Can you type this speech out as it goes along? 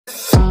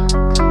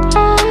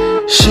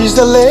She's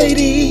a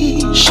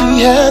lady,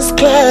 she has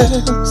class.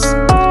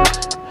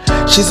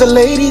 She's a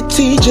lady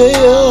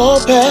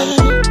TJOPEX.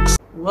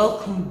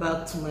 Welcome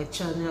back to my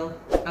channel.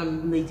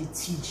 I'm Lady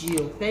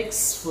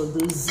TJOPEX for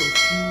those of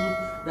you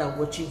that are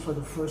watching for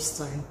the first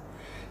time.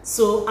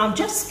 So I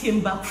just came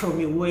back from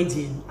a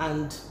wedding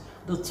and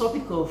the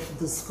topic of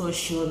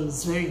discussion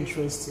is very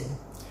interesting.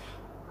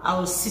 I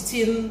was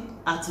sitting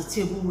at a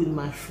table with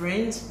my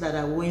friend that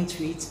I went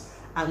with,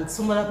 and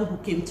some other people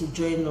came to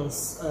join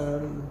us.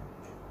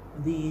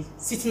 The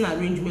sitting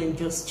arrangement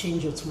just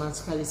changed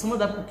automatically. Some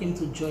other people came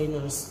to join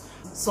us,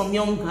 some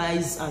young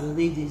guys and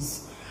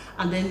ladies,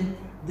 and then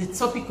the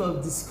topic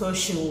of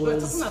discussion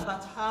was talking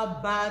about how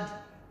bad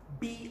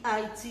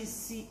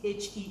BITCHES,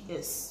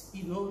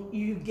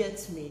 you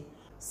get me,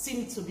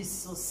 seem to be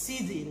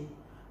succeeding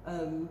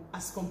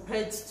as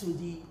compared to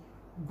the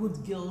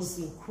good girls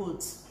in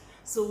quotes.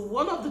 So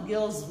one of the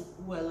girls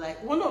were like,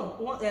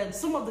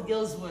 some of the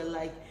girls were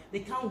like,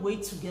 they can't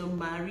wait to get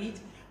married.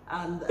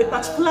 And a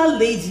particular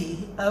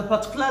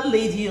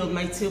lady on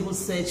my table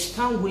said she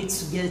can't wait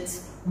to get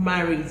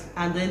married.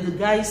 And then the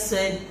guy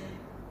said,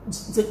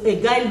 a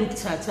guy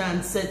looked at her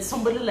and said,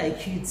 somebody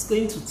like you, it's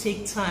going to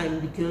take time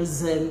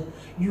because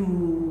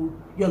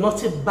you're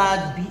not a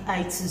bad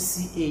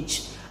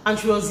BITCH. And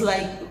she was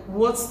like,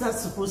 what's that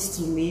supposed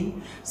to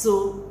mean?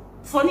 So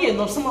funny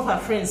enough, some of her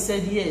friends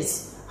said,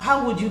 yes,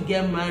 how would you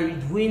get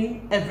married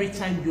when every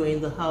time you're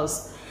in the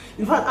house?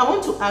 In fact, I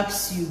want to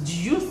ask you, do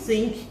you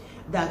think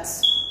that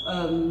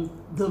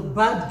the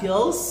bad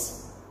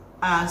girls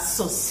are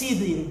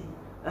succeeding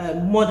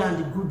more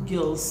than the good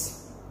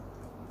girls?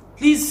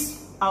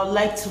 Please, I would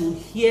like to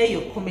hear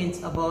your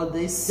comments about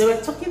this. They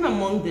were talking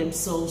among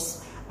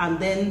themselves, and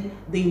then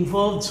they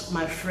involved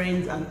my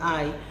friend and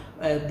I.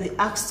 They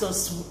asked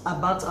us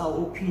about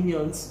our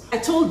opinions. I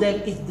told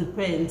them it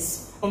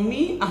depends. For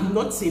me, I'm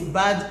not a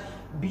bad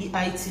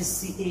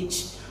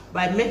BITCH,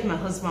 but I met my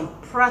husband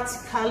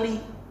practically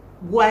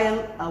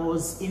while I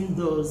was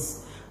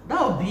indoors.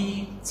 That would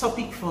be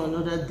topic for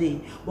another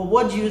day. But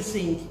what do you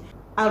think?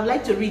 I would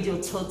like to read your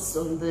thoughts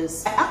on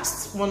this. I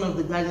asked one of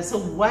the guys, I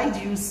said, why do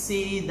you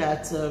say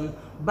that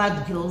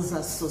bad girls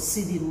are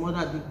succeeding more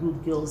than the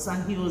good girls?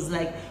 And he was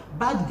like,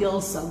 bad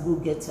girls are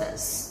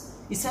go-getters.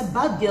 He said,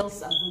 bad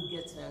girls are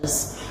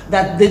go-getters.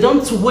 That they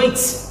don't wait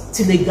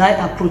till a guy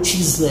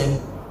approaches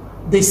them.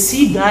 They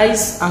see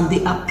guys and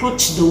they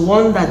approach the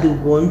one that they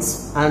want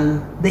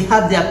and they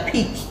have their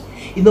pick.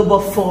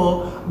 But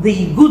for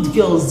the good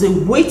girls, they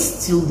wait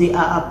till they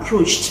are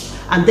approached,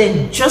 and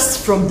then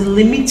just from the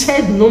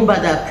limited number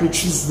that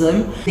approaches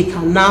them, they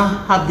can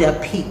now have their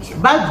pick.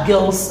 Bad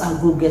girls are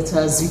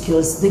go-getters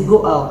because they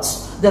go out.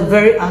 They're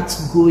very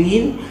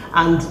outgoing,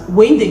 and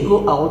when they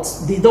go out,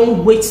 they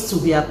don't wait to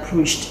be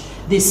approached.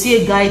 They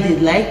see a guy they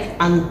like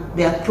and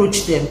they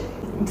approach them.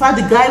 In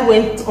fact, the guy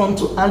went on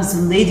to ask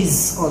the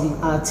ladies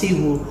on our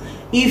table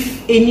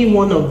if any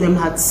one of them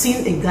had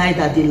seen a guy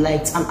that they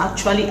liked and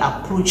actually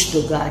approached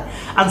the guy.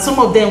 And some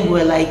of them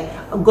were like,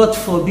 God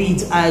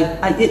forbid,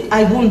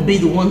 I won't be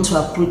the one to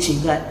approach a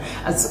guy.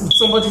 As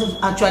somebody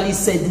actually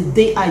said, the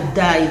day I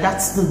die,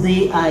 that's the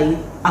day I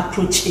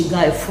approach a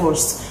guy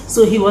first.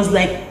 So he was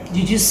like,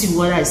 did you see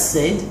what I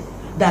said?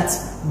 That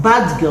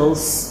bad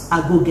girls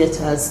are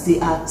go-getters.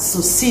 They are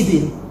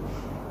succeeding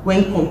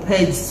when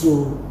compared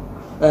to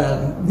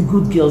the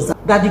good girls.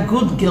 That the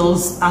good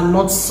girls are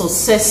not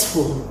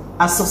successful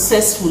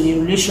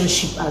in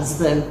relationship as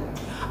them,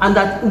 and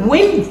that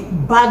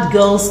when bad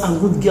girls and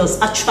good girls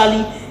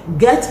actually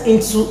get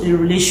into a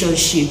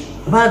relationship,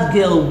 bad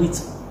girl with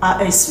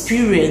her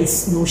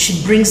experience,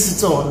 she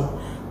brings it on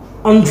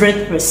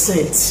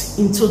 100%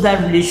 into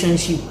that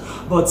relationship,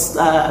 but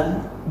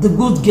the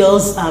good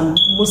girls are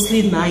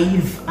mostly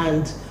naive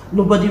and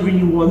nobody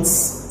really wants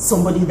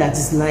somebody that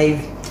is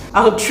naive.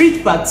 I'll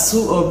treat part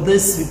 2 of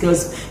this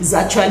because it's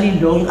actually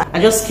long. I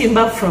just came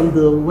back from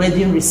the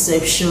wedding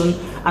reception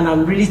and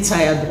I'm really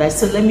tired, but I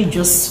said, let me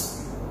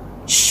just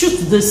shoot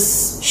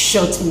this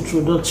short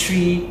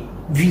introductory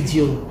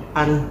video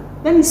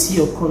and let me see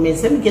your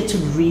comments. Let me get to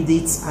read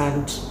it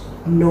and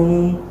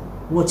know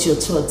what your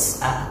thoughts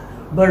are.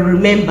 But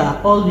remember,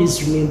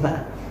 always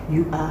remember,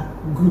 you are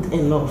good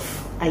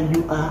enough and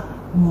you are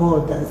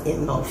more than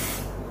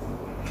enough.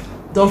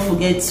 Don't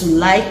forget to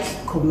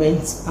like,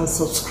 comment, and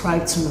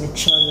subscribe to my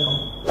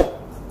channel.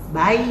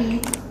 Bye.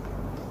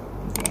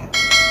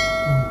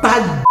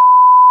 Bye.